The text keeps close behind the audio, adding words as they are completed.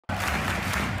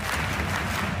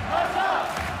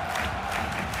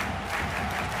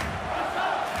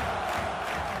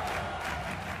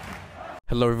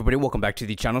Hello everybody, welcome back to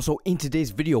the channel. So in today's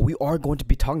video, we are going to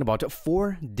be talking about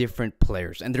 4 different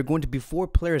players, and they're going to be 4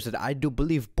 players that I do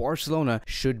believe Barcelona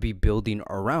should be building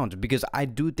around, because I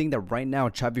do think that right now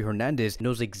Xavi Hernandez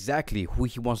knows exactly who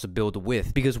he wants to build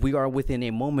with, because we are within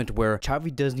a moment where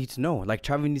Xavi does need to know, like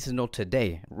Xavi needs to know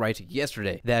today, right,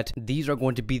 yesterday, that these are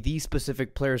going to be the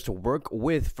specific players to work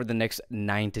with for the next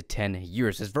 9 to 10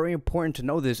 years. It's very important to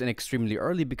know this and extremely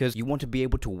early, because you want to be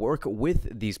able to work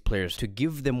with these players to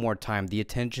give them more time, the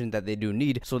attention that they do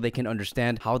need, so they can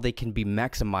understand how they can be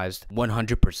maximized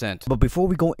 100%. But before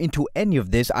we go into any of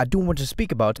this, I do want to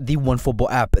speak about the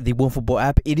OneFootball app. The OneFootball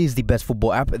app, it is the best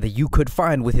football app that you could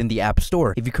find within the App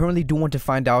Store. If you currently do want to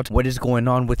find out what is going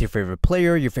on with your favorite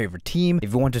player, your favorite team,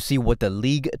 if you want to see what the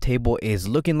league table is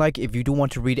looking like, if you do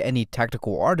want to read any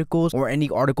tactical articles or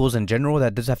any articles in general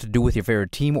that does have to do with your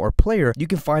favorite team or player, you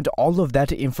can find all of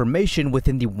that information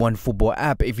within the OneFootball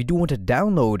app. If you do want to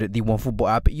download the OneFootball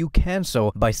app, you can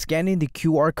so by scanning the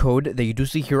QR code that you do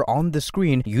see here on the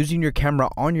screen using your camera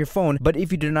on your phone. But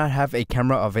if you do not have a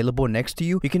camera available next to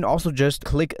you, you can also just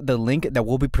click the link that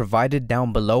will be provided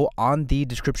down below on the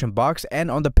description box and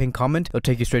on the pinned comment. It'll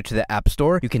take you straight to the App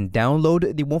Store. You can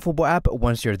download the OneFootball app.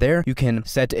 Once you're there, you can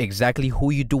set exactly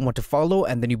who you do want to follow,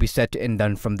 and then you'll be set and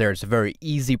done from there. It's a very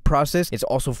easy process. It's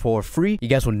also for free. You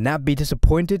guys will not be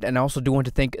disappointed, and I also do want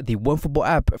to thank the OneFootball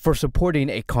app for supporting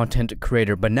a content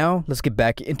creator. But now let's get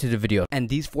back into the video. And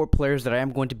these 4 players that I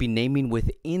am going to be naming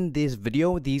within this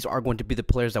video, these are going to be the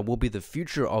players that will be the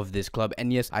future of this club.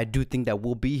 And yes, I do think that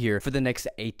will be here for the next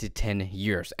 8 to 10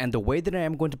 years. And the way that I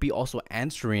am going to be also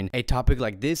answering a topic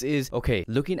like this is, okay,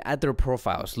 looking at their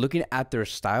profiles, looking at their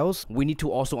styles, we need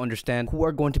to also understand who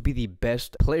are going to be the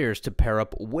best players to pair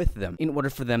up with them in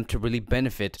order for them to really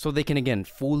benefit, so they can again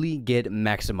fully get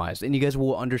maximized. And you guys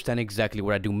will understand exactly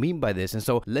what I do mean by this. And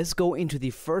so let's go into the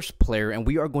first player, and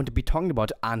we are going to be talking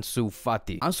about Ansu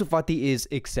Fati. Ansu Fati is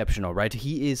exceptional, right?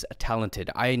 He is talented.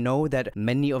 I know that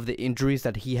many of the injuries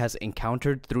that he has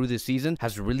encountered through the season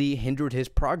has really hindered his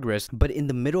progress, but in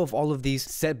the middle of all of these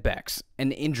setbacks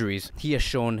and injuries, he has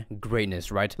shown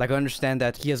greatness, right? Like, I understand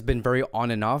that he has been very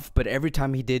on and off, but every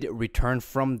time he did return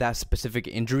from that specific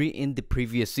injury in the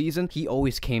previous season, he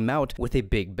always came out with a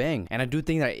big bang. And I do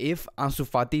think that if Ansu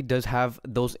Fati does have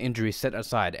those injuries set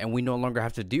aside and we no longer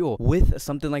have to deal with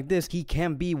something like this, he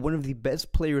can be one of the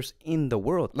best players in the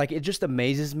world. Like, it just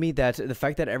amazes me that the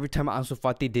fact that every time Ansu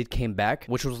Fati came back,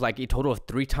 which was like a total of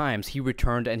 3 times, he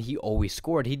returned and he always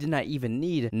scored. He did not even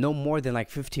need no more than like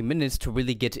 15 minutes to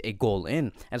really get a goal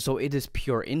in. And so it is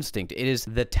pure instinct. It is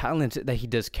the talent that he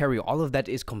does carry. All of that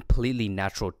is completely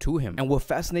natural to him. And what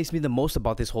fascinates me the most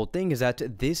about this whole thing is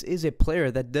that this is a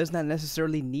player that does not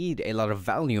necessarily need a lot of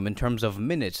volume in terms of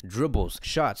minutes, dribbles,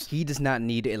 shots. He does not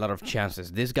need a lot of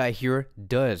chances. This guy here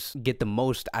does get the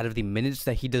most out of the minutes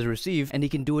that he does receive, and he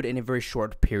can do it in a very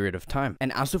short period of time.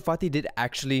 And Ansu Fati did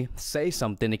actually say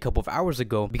something a couple of hours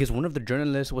ago, because one of the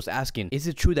journalists was asking, is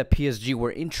it true that PSG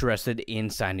were interested in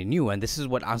signing you? And this is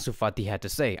what Ansu Fati had to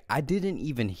say: I didn't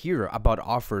even hear about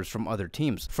offers from other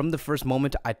teams. From the first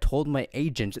moment, I told my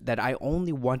agent that I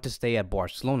only want to stay at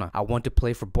Barcelona. I want to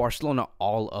play for Barcelona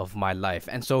all of my life.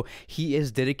 And so he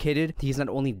is dedicated. He's not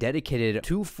only dedicated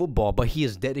to football, but he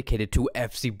is dedicated to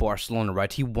FC Barcelona,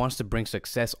 right? He wants to bring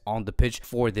success on the pitch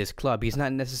for this club. He's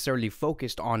not necessarily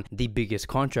focused on the biggest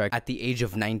contract at the age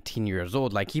of 19 years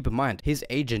old. Like, keep in mind, his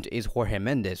agent is Jorge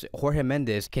Mendes. Jorge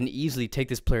Mendes can easily take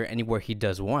this player anywhere he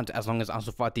does want, as long as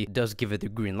Ansu Fati does give it the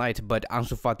green light. But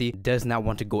Ansu Fati does not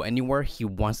want to go anywhere. He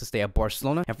wants to stay at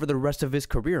Barcelona and for the rest of his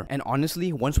career. And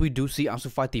honestly, once we do see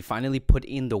Ansu Fati finally put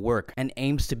in the work and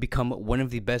aims to become one of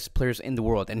the best players in the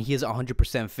world, and he is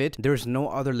 100% fit, there's no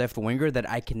other left winger that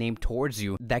I can name towards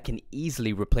you that can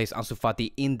easily replace Ansu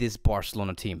Fati in this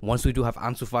Barcelona team. Once we do have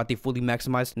Ansu Fati fully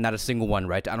maximized, not a single one,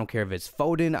 right? I don't care if it's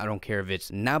Foden, I don't care if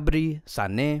it's Gnabry,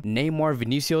 Sané, Neymar,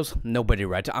 Vinicius, nobody,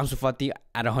 right? Ansu Fati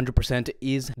at 100%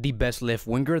 is the best left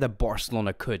winger that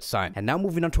Barcelona could sign. And now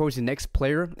moving on towards the next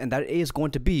player, and that is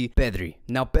going to be Pedri.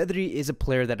 Now, Pedri is a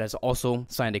player that has also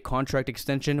signed a contract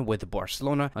extension with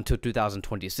Barcelona until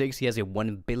 2026. He has a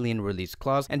 1 billion release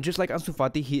clause, and just like Ansu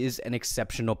Fati, he is an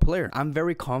exceptional player. I'm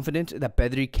very confident that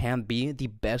Pedri can be the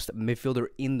best midfielder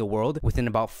in the world within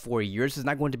about 4 years. It's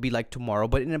not going to be like tomorrow,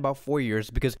 but in about 4 years,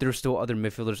 because there's still other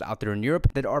midfielders out there in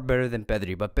Europe that are better than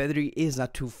Pedri. But Pedri is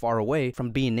not too far away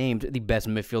from being named the best best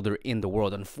midfielder in the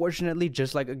world. Unfortunately,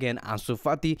 just like again Ansu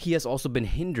Fati, he has also been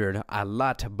hindered a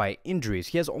lot by injuries.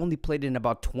 He has only played in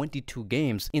about 22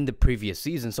 games in the previous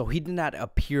season, so he did not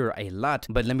appear a lot,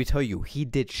 but let me tell you, he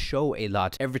did show a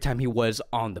lot every time he was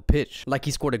on the pitch. Like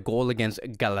he scored a goal against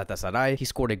Galatasaray, he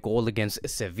scored a goal against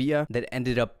Sevilla that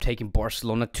ended up taking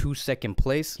Barcelona to second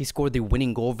place. He scored the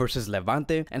winning goal versus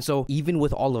Levante, and so even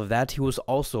with all of that, he was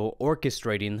also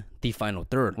orchestrating the final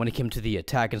third when it came to the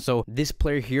attack. And so this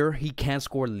player here, he can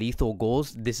score lethal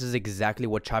goals. This is exactly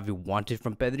what Xavi wanted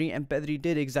from Pedri, and Pedri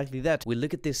did exactly that. We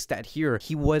look at this stat here,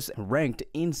 he was ranked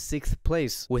in 6th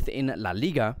place within La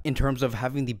Liga in terms of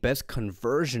having the best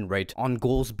conversion rate on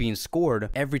goals being scored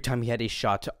every time he had a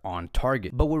shot on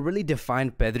target. But what really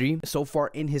defined Pedri so far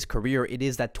in his career, it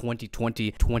is that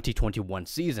 2020-2021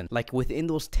 season. Like within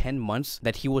those 10 months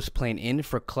that he was playing in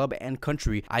for club and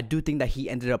country, I do think that he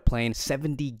ended up playing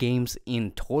 70 games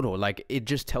in total. Like it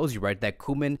just tells you, right, that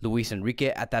Koeman, Luis Enrique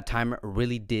at that time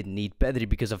really did need Pedri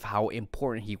because of how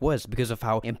important he was, because of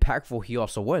how impactful he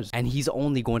also was, and he's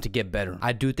only going to get better.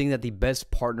 I do think that the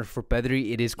best partner for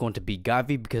Pedri, it is going to be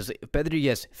Xavi, because Pedri,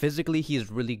 yes, physically he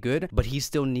is really good, but he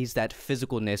still needs that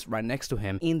physicalness right next to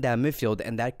him in that midfield,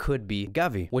 and that could be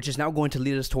Xavi, which is now going to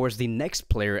lead us towards the next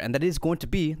player, and that is going to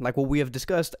be, like what we have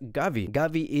discussed, Xavi.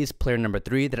 Xavi is player number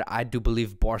 3 that I do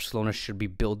believe Barcelona should be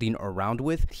building around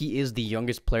with. He is the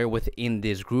youngest player within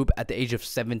this group at the age of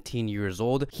 17 years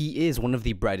old. He is one of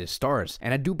the brightest stars,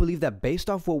 and I do believe that based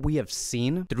off what we have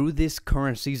seen through this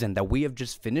current season that we have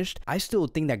just finished, I still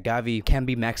think that Xavi can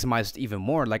be maximized even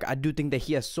more. Like I do think that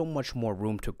he has so much more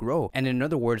room to grow, and in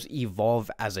other words,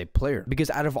 evolve as a player. Because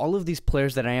out of all of these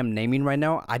players that I am naming right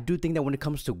now, I do think that when it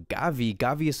comes to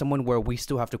Xavi is someone where we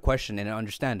still have to question and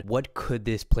understand what could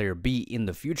this player be in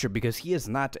the future, because he is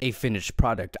not a finished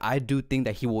product. I do think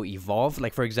that he will evolve.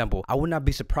 Like for example, I would not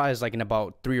be surprised like in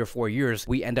about 3 or 4 years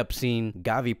we end up seeing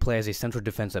Xavi play as a central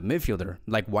defensive midfielder.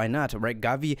 Like why not, right?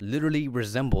 Xavi literally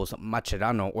resembles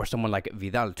Mascherano or someone like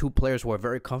Vidal, 2 players who are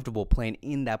very comfortable playing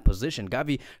in that position.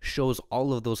 Xavi shows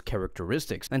all of those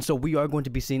characteristics, and so we are going to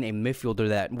be seeing a midfielder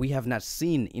that we have not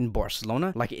seen in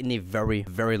Barcelona like in a very,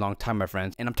 very long time, my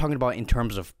friends, and I'm talking about in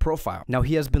terms of profile. Now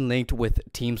he has been linked with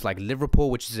teams like Liverpool,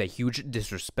 which is a huge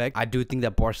disrespect. I do think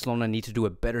that Barcelona need to do a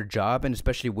better job, and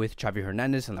especially with Xavi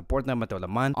Hernandez and Laporta, Mateo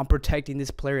Lemán, on protecting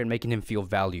this player and making him feel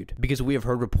valued, because we have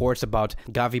heard reports about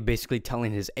Xavi basically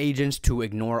telling his agents to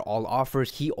ignore all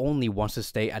offers. He only wants to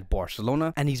stay at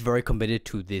Barcelona, and he's very committed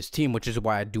to this team, which is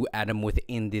why I do add him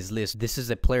within this list. This is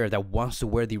a player that wants to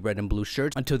wear the red and blue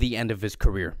shirt until the end of his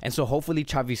career, and so hopefully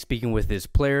Xavi's speaking with this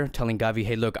player, telling Xavi,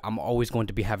 hey look, I'm always going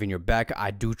to be having your back.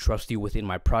 I do trust you within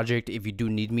my project. If you do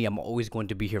need me, I'm always going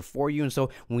to be here for you, and so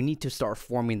we need to start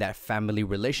forming that family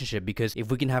relationship, because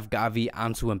if we can have Xavi,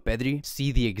 Ansu, and Pedri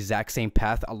see the exact same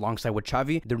path alongside with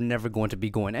Xavi, they're never going to be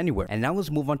going anywhere. And now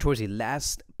let's move on towards the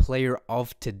last player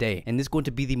of today, and this is going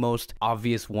to be the most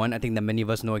obvious one. I think that many of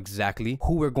us know exactly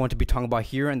who we're going to be talking about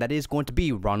here, and that is going to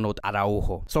be Ronald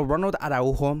Araujo. So Ronald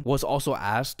Araujo was also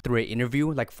asked through an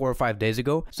interview like 4 or 5 days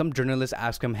ago. Some journalists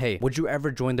asked him, hey, would you ever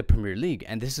join the Premier League?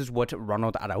 And this is what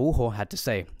Ronald Araujo had to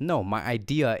say. No, my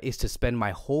idea is to spend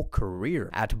my whole career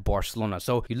at Barcelona.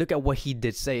 So you look at what he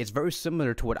did say, it's very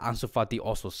similar to what Ansu Fati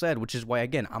also said, which is why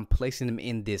again I'm placing him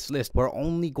in this list. We're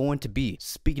only going to be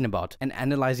speaking about and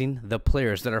analyzing the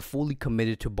players that are fully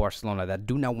committed to Barcelona, that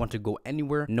do not want to go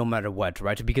anywhere no matter what,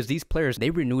 right? Because these players, they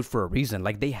renewed for a reason.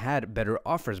 Like they had better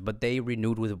offers, but they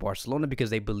renewed with Barcelona because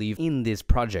they believe in this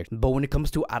project. But when it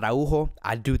comes to Araujo,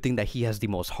 I do think that he has the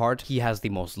most heart, he has the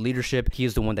most leadership, he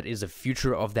is the one that is the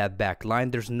future of that back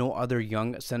line. There's no other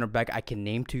young center back I can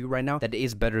name to you right now that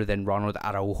is better than Ronald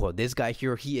Araujo. This guy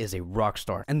here, he is a rock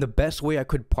star, and the best way I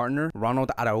could partner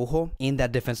Ronald Araujo in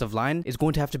that defensive line is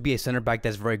going to have to be a center back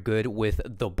that's very good with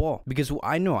the ball, because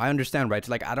I understand, right?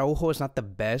 Like Araujo is not the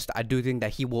best. I do think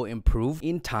that he will improve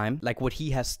in time. Like what he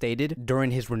has stated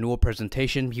during his renewal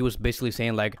presentation, he was basically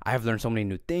saying like, I have learned so many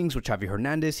new things with Xavi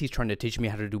Hernandez. He's trying to teach me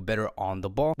how to do better on the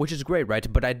ball, which is great,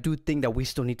 right? But I do think that we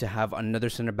still need to have another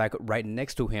center back right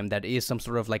next to him that is some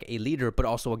sort of like a leader, but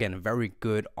also again very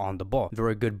good on the ball,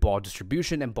 very good ball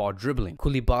distribution and ball dribbling.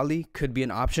 Koulibaly could be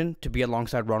an option to be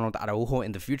alongside Ronald Araujo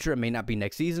in the future. It may not be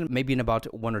next season, maybe in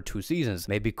about 1 or 2 seasons.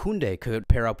 Maybe Koundé could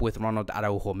pair up with Ronald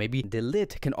Araujo. Maybe De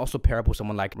Ligt can also pair up with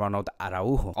someone like Ronald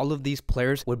Araujo. All of these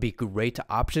players would be great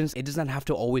options. It does not have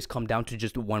to always come down to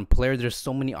just one player. There's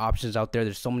so many options out there.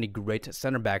 There's so many great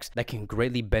center backs that can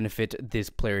greatly benefit this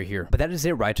player here. But that is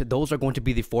it, right? Those are going to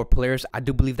be the 4 players. I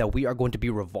do believe that we are going to be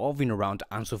revolving around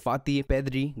Ansu Fati,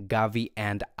 Pedri, Xavi,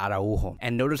 and Araujo.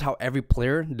 And notice how every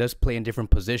player does play in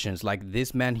different positions. Like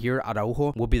this man here,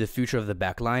 Araujo, will be the future of the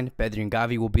back line. Pedri and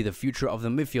Xavi will be the future of the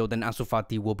midfield, and Ansu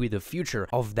Fati will be the future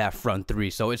of that front 3.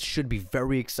 So it should be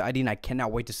very exciting. I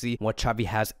cannot wait to see what Xavi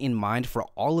has in mind for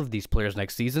all of these players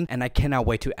next season, and I cannot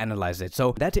wait to analyze it.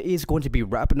 So that is going to be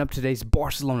wrapping up today's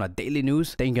Barcelona daily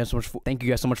news. Thank you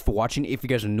guys so much for watching. If you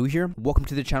guys are new here, welcome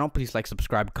to the channel. Please like,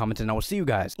 subscribe, comment, and I will see you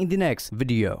guys in the next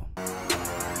video.